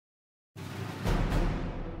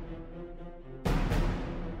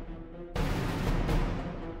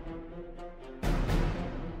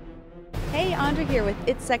Hey, Andra here with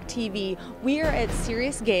ITSEC TV. We are at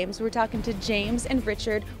Serious Games. We're talking to James and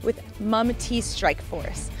Richard with T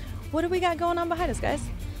Strikeforce. What do we got going on behind us, guys?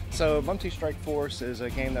 So T Strikeforce is a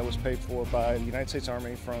game that was paid for by the United States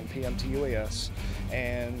Army from PM to UAS,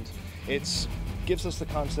 and it gives us the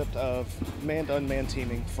concept of manned-unmanned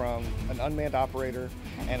teaming from an unmanned operator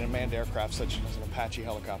and a manned aircraft such as an Apache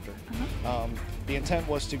helicopter. The intent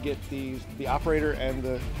was to get the operator and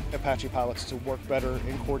the Apache pilots to work better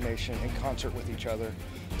in coordination, in concert with each other,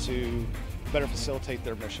 to better facilitate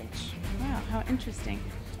their missions. Wow, how interesting.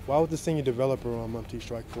 Well, I was the senior developer on T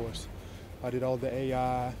Strikeforce. I did all the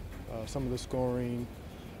AI, some of the scoring,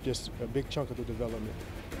 just a big chunk of the development.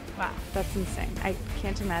 Wow, that's insane. I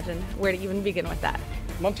can't imagine where to even begin with that.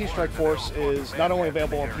 T Strikeforce is not only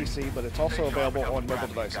available on PC, but it's also available on mobile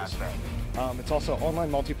devices. It's also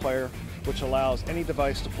online multiplayer, which allows any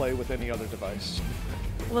device to play with any other device.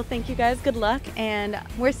 Well, thank you guys. Good luck, and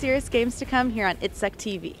more serious games to come here on ITSEC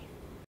TV.